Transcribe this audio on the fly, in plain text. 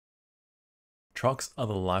Trucks are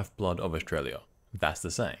the lifeblood of Australia, that's the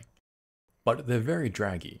saying. But they're very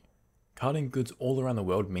draggy. Carting goods all around the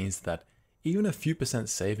world means that even a few %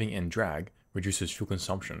 saving in drag reduces fuel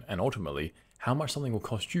consumption and ultimately how much something will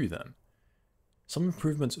cost you then. Some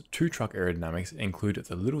improvements to truck aerodynamics include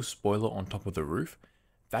the little spoiler on top of the roof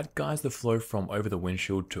that guides the flow from over the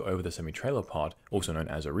windshield to over the semi-trailer part, also known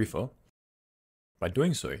as a reefer. By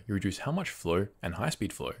doing so, you reduce how much flow and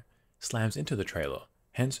high-speed flow slams into the trailer,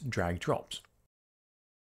 hence drag drops.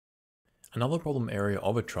 Another problem area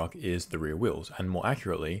of a truck is the rear wheels, and more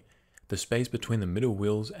accurately, the space between the middle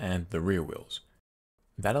wheels and the rear wheels.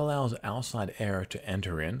 That allows outside air to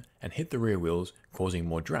enter in and hit the rear wheels, causing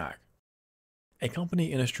more drag. A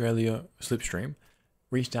company in Australia, Slipstream,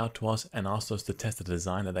 reached out to us and asked us to test the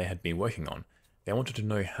design that they had been working on. They wanted to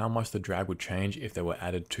know how much the drag would change if they were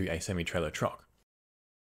added to a semi-trailer truck.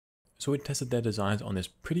 So we tested their designs on this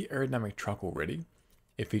pretty aerodynamic truck already.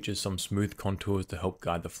 It features some smooth contours to help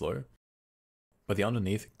guide the flow, but the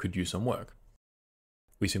underneath could use some work.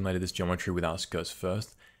 We simulated this geometry without skirts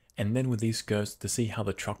first, and then with these skirts to see how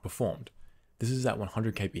the truck performed. This is at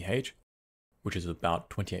 100 kph, which is about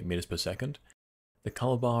 28 meters per second. The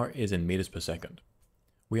color bar is in meters per second.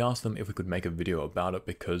 We asked them if we could make a video about it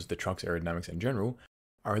because the truck's aerodynamics in general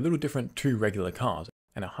are a little different to regular cars,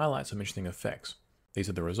 and it highlights some interesting effects. These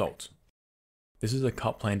are the results. This is a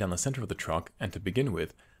cut plane down the center of the truck, and to begin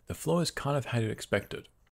with, the flow is kind of how you'd expect it.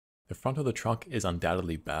 The front of the truck is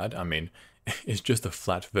undoubtedly bad. I mean, it's just a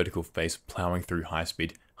flat vertical face plowing through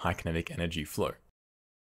high-speed, high-kinetic energy flow.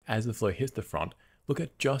 As the flow hits the front, look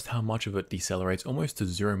at just how much of it decelerates almost to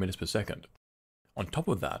 0 meters per second. On top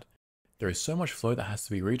of that, there is so much flow that has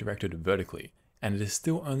to be redirected vertically, and it is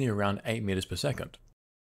still only around 8 meters per second.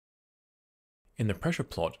 In the pressure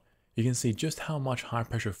plot, you can see just how much high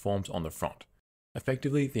pressure forms on the front.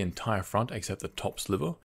 Effectively, the entire front except the top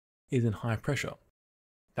sliver is in high pressure.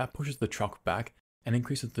 That pushes the truck back and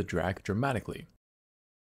increases the drag dramatically.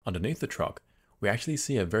 Underneath the truck, we actually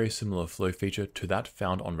see a very similar flow feature to that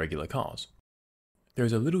found on regular cars. There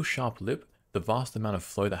is a little sharp lip. The vast amount of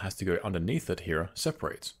flow that has to go underneath it here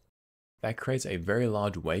separates. That creates a very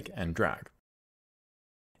large wake and drag.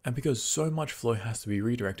 And because so much flow has to be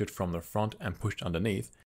redirected from the front and pushed underneath,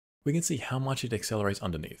 we can see how much it accelerates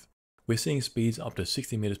underneath. We're seeing speeds up to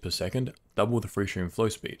 60 meters per second, double the freestream flow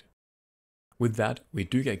speed. With that, we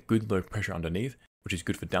do get good low pressure underneath, which is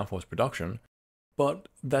good for downforce production, but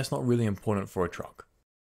that's not really important for a truck.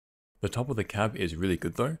 The top of the cab is really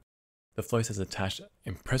good though. The flow stays attached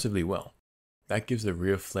impressively well. That gives the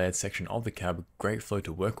rear flared section of the cab great flow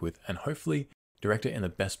to work with and hopefully direct it in the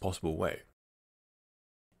best possible way.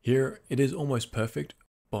 Here, it is almost perfect,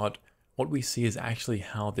 but what we see is actually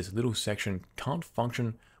how this little section can't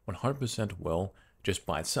function 100% well just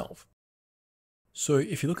by itself. So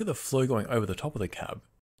if you look at the flow going over the top of the cab,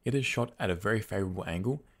 it is shot at a very favorable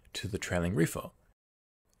angle to the trailing reefer.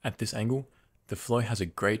 At this angle, the flow has a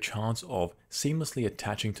great chance of seamlessly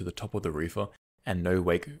attaching to the top of the reefer and no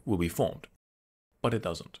wake will be formed. But it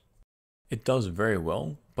doesn't. It does very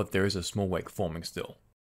well, but there is a small wake forming still.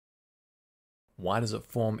 Why does it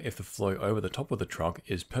form if the flow over the top of the truck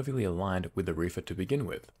is perfectly aligned with the reefer to begin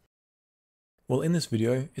with? Well, in this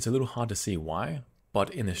video, it's a little hard to see why, but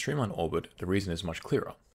in the streamline orbit, the reason is much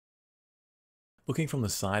clearer. Looking from the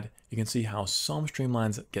side, you can see how some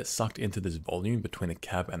streamlines get sucked into this volume between the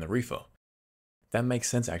cab and the reefer. That makes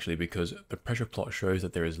sense actually because the pressure plot shows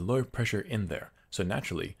that there is low pressure in there, so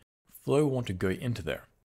naturally, flow will want to go into there.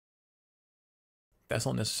 That's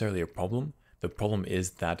not necessarily a problem. The problem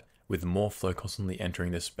is that with more flow constantly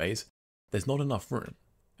entering this space, there's not enough room,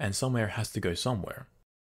 and some air has to go somewhere.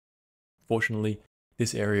 Fortunately,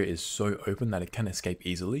 this area is so open that it can escape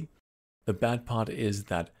easily. The bad part is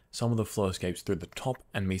that some of the flow escapes through the top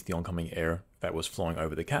and meets the oncoming air that was flowing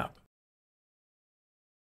over the cab.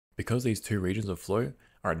 Because these two regions of flow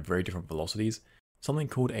are at very different velocities, something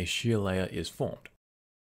called a shear layer is formed.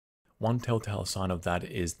 One telltale sign of that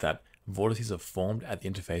is that vortices are formed at the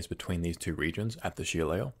interface between these two regions at the shear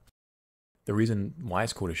layer. The reason why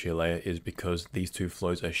it's called a shear layer is because these two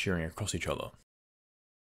flows are shearing across each other.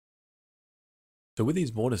 So with these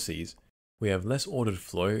vortices, we have less ordered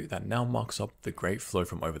flow that now mucks up the great flow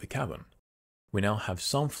from over the cabin. We now have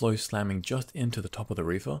some flow slamming just into the top of the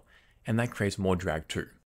reefer, and that creates more drag too.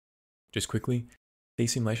 Just quickly,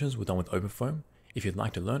 these simulations were done with OpenFoam. If you'd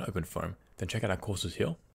like to learn OpenFoam, then check out our courses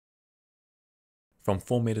here. From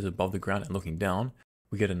 4 meters above the ground and looking down,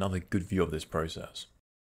 we get another good view of this process.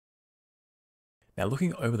 Now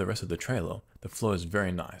looking over the rest of the trailer, the flow is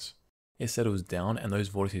very nice. It settles down and those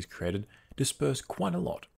vortices created disperse quite a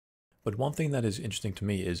lot. But one thing that is interesting to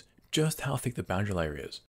me is just how thick the boundary layer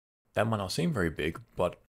is. That might not seem very big,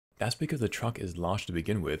 but that's because the truck is large to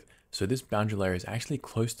begin with, so this boundary layer is actually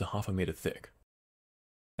close to half a meter thick.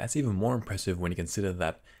 That's even more impressive when you consider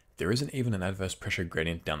that there isn't even an adverse pressure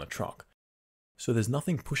gradient down the truck. So there's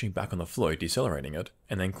nothing pushing back on the flow, decelerating it,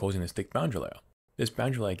 and then causing this thick boundary layer. This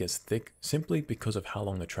boundary layer gets thick simply because of how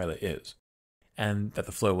long the trailer is, and that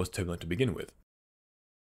the flow was turbulent to begin with.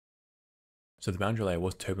 So the boundary layer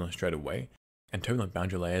was turbulent straight away, and turbulent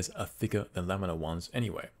boundary layers are thicker than laminar ones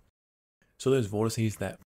anyway. So those vortices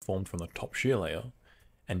that formed from the top shear layer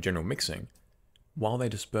and general mixing, while they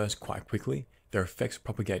disperse quite quickly, their effects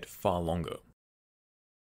propagate far longer.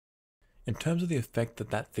 In terms of the effect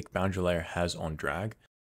that that thick boundary layer has on drag,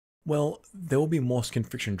 well, there will be more skin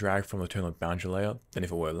friction drag from the turbulent boundary layer than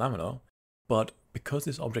if it were laminar, but because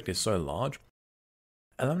this object is so large,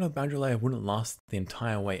 a laminar boundary layer wouldn't last the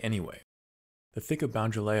entire way anyway. The thicker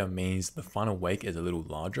boundary layer means the final wake is a little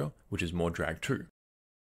larger, which is more drag too.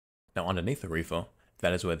 Now underneath the reefer,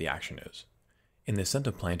 that is where the action is. In the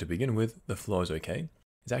center plane to begin with, the flow is okay.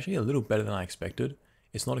 It's actually a little better than I expected.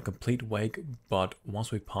 It's not a complete wake, but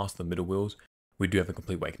once we pass the middle wheels, we do have a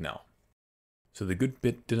complete wake now. So the good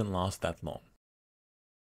bit didn't last that long.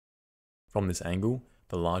 From this angle,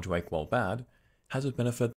 the large wake, while bad, has a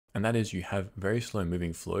benefit, and that is you have very slow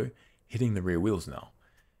moving flow hitting the rear wheels now.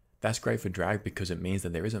 That's great for drag because it means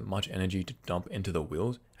that there isn't much energy to dump into the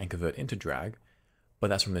wheels and convert into drag, but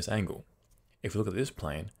that's from this angle. If we look at this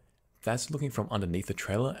plane, that's looking from underneath the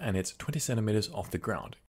trailer and it's 20 centimeters off the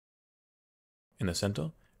ground. In the center,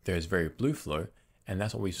 there is very blue flow, and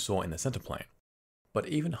that's what we saw in the center plane. But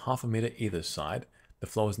even half a meter either side, the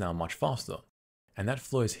flow is now much faster, and that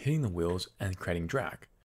flow is hitting the wheels and creating drag.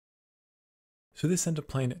 So this center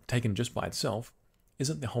plane taken just by itself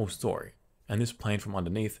isn't the whole story, and this plane from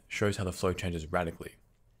underneath shows how the flow changes radically.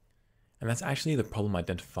 And that's actually the problem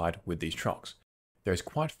identified with these trucks. There is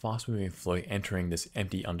quite fast moving flow entering this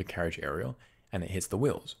empty undercarriage area, and it hits the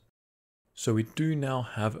wheels. So we do now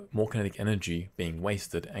have more kinetic energy being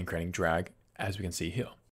wasted and creating drag, as we can see here.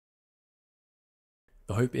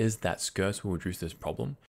 The hope is that skirts will reduce this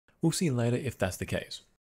problem. We'll see later if that's the case.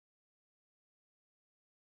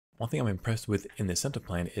 One thing I'm impressed with in this center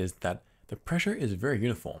plane is that the pressure is very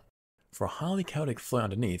uniform. For a highly chaotic flow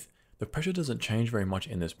underneath, the pressure doesn't change very much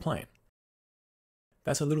in this plane.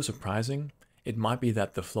 That's a little surprising. It might be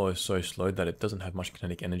that the flow is so slow that it doesn't have much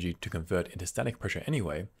kinetic energy to convert into static pressure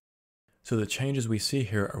anyway, so the changes we see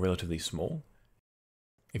here are relatively small.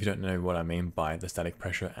 If you don't know what I mean by the static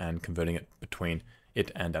pressure and converting it between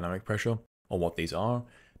it and dynamic pressure, or what these are,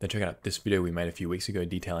 then check out this video we made a few weeks ago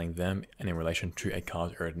detailing them and in relation to a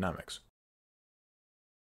car's aerodynamics.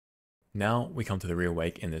 Now we come to the rear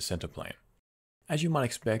wake in this center plane. As you might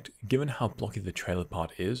expect, given how blocky the trailer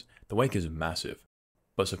part is, the wake is massive,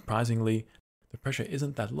 but surprisingly, the pressure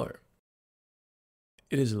isn't that low.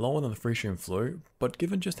 It is lower than the freestream flow, but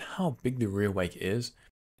given just how big the rear wake is,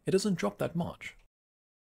 it doesn't drop that much.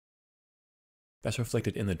 That's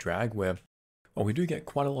reflected in the drag where, while we do get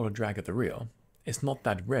quite a lot of drag at the rear, it's not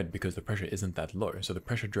that red because the pressure isn't that low, so the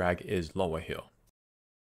pressure drag is lower here.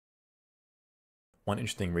 One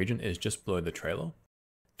interesting region is just below the trailer.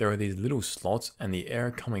 There are these little slots and the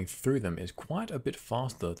air coming through them is quite a bit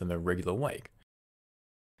faster than the regular wake.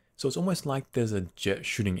 So it's almost like there's a jet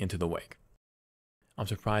shooting into the wake. I'm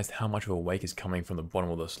surprised how much of a wake is coming from the bottom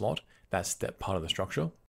of the slot, that step part of the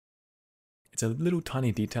structure. It's a little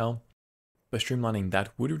tiny detail, but streamlining that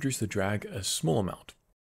would reduce the drag a small amount.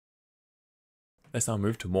 Let's now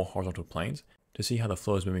move to more horizontal planes to see how the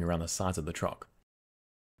flow is moving around the sides of the truck.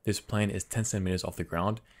 This plane is 10 centimeters off the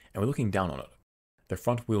ground, and we're looking down on it. The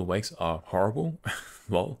front wheel wakes are horrible.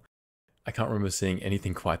 Lol. I can't remember seeing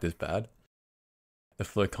anything quite this bad. The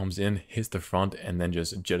flow comes in, hits the front, and then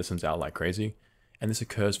just jettisons out like crazy. And this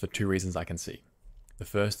occurs for two reasons I can see. The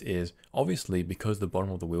first is, obviously, because the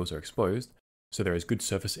bottom of the wheels are exposed, so there is good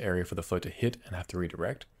surface area for the flow to hit and have to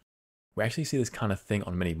redirect. We actually see this kind of thing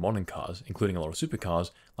on many modern cars, including a lot of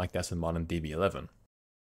supercars like the Aston Martin DB11.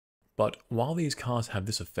 But while these cars have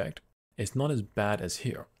this effect, it's not as bad as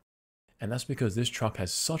here. And that's because this truck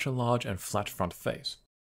has such a large and flat front face.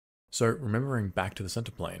 So remembering back to the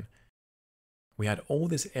center plane, we had all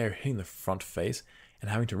this air hitting the front face and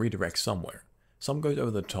having to redirect somewhere. Some goes over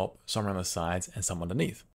the top, some around the sides, and some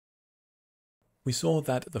underneath. We saw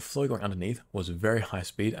that the flow going underneath was very high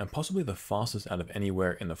speed and possibly the fastest out of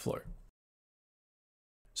anywhere in the flow.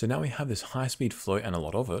 So now we have this high speed flow and a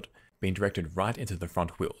lot of it being directed right into the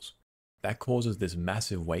front wheels. That causes this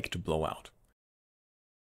massive wake to blow out.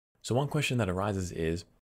 So one question that arises is,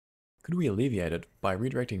 could we alleviate it by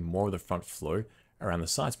redirecting more of the front flow around the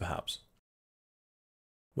sides perhaps?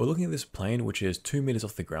 We're looking at this plane, which is 2 meters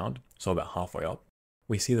off the ground, so about halfway up.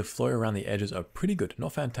 We see the flow around the edges are pretty good,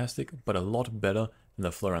 not fantastic, but a lot better than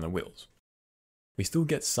the flow around the wheels. We still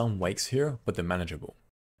get some wakes here, but they're manageable.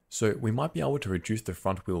 So we might be able to reduce the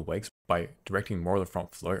front wheel wakes by directing more of the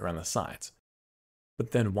front flow around the sides.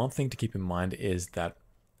 But then one thing to keep in mind is that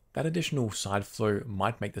additional side flow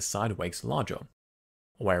might make the side wakes larger.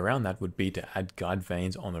 A way around that would be to add guide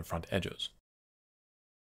vanes on the front edges.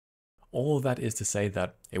 All of that is to say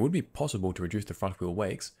that it would be possible to reduce the front wheel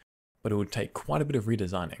wakes, but it would take quite a bit of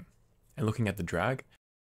redesigning. And looking at the drag,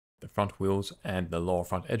 the front wheels and the lower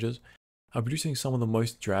front edges are producing some of the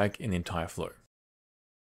most drag in the entire flow.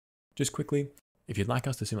 Just quickly, if you'd like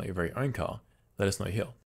us to simulate your very own car, let us know here.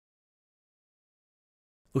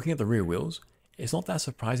 Looking at the rear wheels, it's not that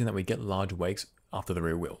surprising that we get large wakes after the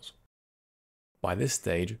rear wheels. By this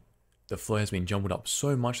stage, the flow has been jumbled up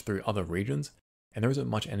so much through other regions, and there isn't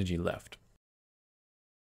much energy left.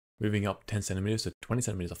 Moving up 10 centimeters to 20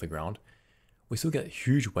 centimeters off the ground, we still get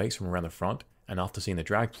huge wakes from around the front, and after seeing the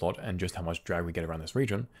drag plot and just how much drag we get around this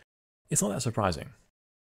region, it's not that surprising.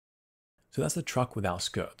 So that's the truck without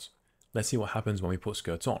skirts. Let's see what happens when we put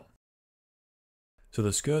skirts on. So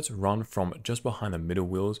the skirts run from just behind the middle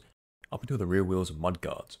wheels up until the rear wheels mud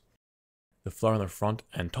guards. The flow on the front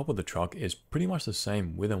and top of the truck is pretty much the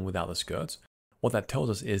same with and without the skirts. What that tells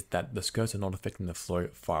us is that the skirts are not affecting the flow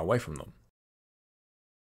far away from them.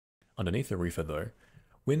 Underneath the reefer though,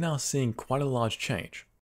 we're now seeing quite a large change.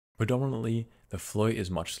 Predominantly, the flow is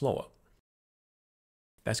much slower.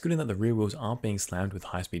 That's good in that the rear wheels aren't being slammed with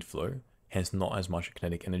high-speed flow, hence not as much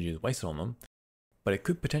kinetic energy is wasted on them, but it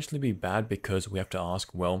could potentially be bad because we have to ask,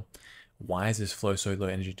 well, why is this flow so low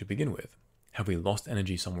energy to begin with? Have we lost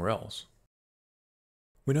energy somewhere else?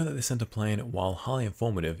 We know that the center plane, while highly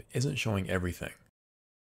informative, isn't showing everything.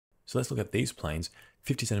 So let's look at these planes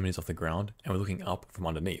 50 centimeters off the ground, and we're looking up from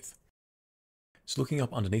underneath. So looking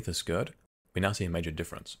up underneath the skirt, we now see a major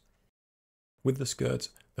difference. With the skirts,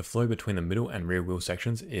 the flow between the middle and rear wheel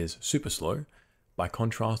sections is super slow. By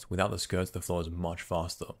contrast, without the skirts, the flow is much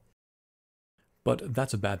faster. But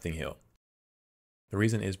that's a bad thing here. The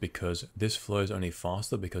reason is because this flow is only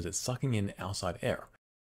faster because it's sucking in outside air.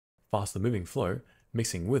 Faster moving flow,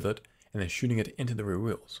 mixing with it, and then shooting it into the rear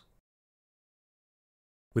wheels.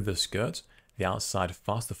 With the skirts, the outside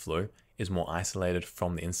faster flow is more isolated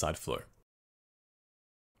from the inside flow.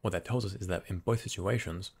 What that tells us is that in both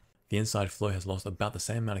situations, the inside flow has lost about the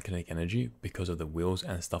same amount of kinetic energy because of the wheels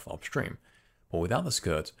and stuff upstream, but without the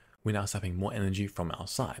skirts, we're now sapping more energy from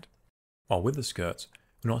outside. While with the skirts,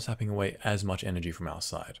 we're not sapping away as much energy from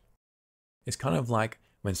outside. It's kind of like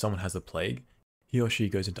when someone has the plague, he or she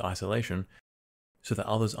goes into isolation so that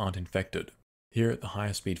others aren't infected. Here, the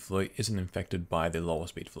higher speed flow isn't infected by the lower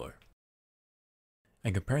speed flow.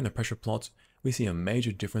 And comparing the pressure plots, we see a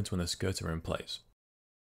major difference when the skirts are in place.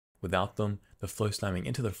 Without them, the flow slamming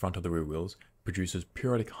into the front of the rear wheels produces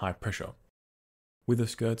periodic high pressure. With the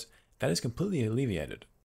skirts, that is completely alleviated.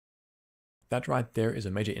 That right there is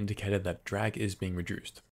a major indicator that drag is being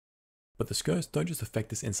reduced. But the skirts don't just affect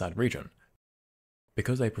this inside region.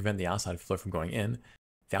 Because they prevent the outside flow from going in,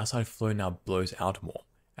 the outside flow now blows out more.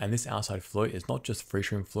 And this outside flow is not just free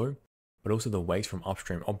stream flow, but also the wakes from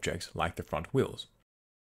upstream objects like the front wheels.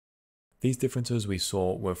 These differences we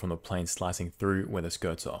saw were from the plane slicing through where the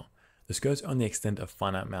skirts are. The skirts only extend a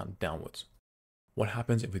finite amount downwards. What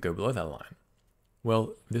happens if we go below that line?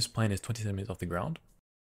 Well, this plane is 20 centimeters off the ground,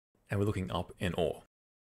 and we're looking up in awe.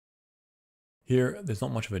 Here, there's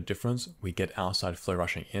not much of a difference. We get outside flow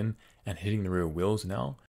rushing in and hitting the rear wheels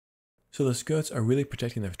now, so the skirts are really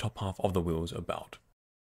protecting the top half of the wheels about.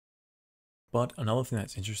 But another thing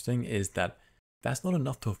that's interesting is that that's not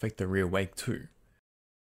enough to affect the rear wake too.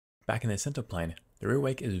 Back in the center plane, the rear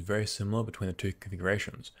wake is very similar between the two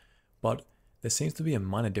configurations, but there seems to be a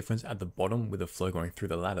minor difference at the bottom with the flow going through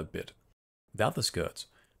the ladder bit. Without the skirts,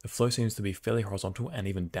 the flow seems to be fairly horizontal and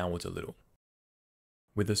even downwards a little.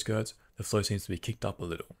 With the skirts, the flow seems to be kicked up a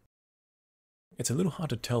little. It's a little hard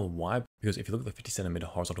to tell why, because if you look at the 50 centimeter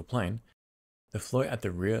horizontal plane, the flow at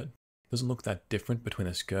the rear doesn't look that different between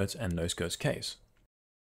the skirts and no skirts case.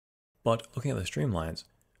 But looking at the streamlines,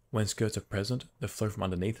 when skirts are present, the flow from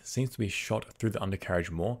underneath seems to be shot through the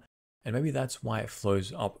undercarriage more, and maybe that's why it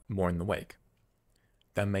flows up more in the wake.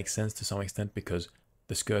 That makes sense to some extent because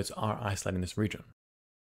the skirts are isolating this region.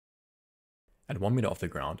 At 1 meter off the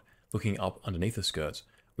ground, looking up underneath the skirts,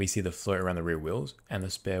 we see the flow around the rear wheels and the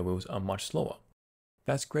spare wheels are much slower.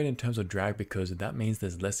 That's great in terms of drag because that means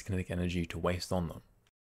there's less kinetic energy to waste on them.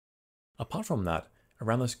 Apart from that,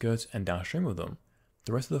 around the skirts and downstream of them,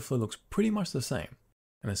 the rest of the flow looks pretty much the same.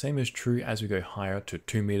 And the same is true as we go higher to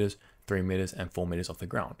 2 meters, 3 meters and 4 meters off the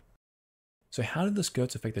ground. So how did the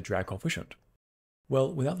skirts affect the drag coefficient?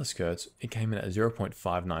 Well, without the skirts, it came in at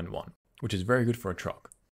 0.591, which is very good for a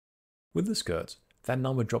truck. With the skirts, that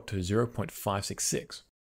number dropped to 0.566.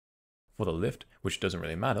 For the lift, which doesn't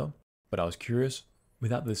really matter, but I was curious,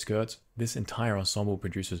 without the skirts, this entire ensemble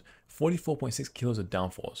produces 44.6 kilos of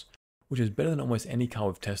downforce, which is better than almost any car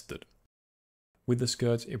we've tested. With the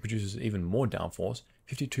skirts, it produces even more downforce,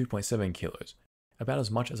 52.7 kilos, about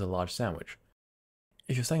as much as a large sandwich.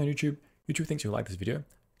 If you're staying on YouTube, YouTube thinks you'll like this video,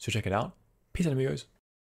 so check it out. Peace out amigos.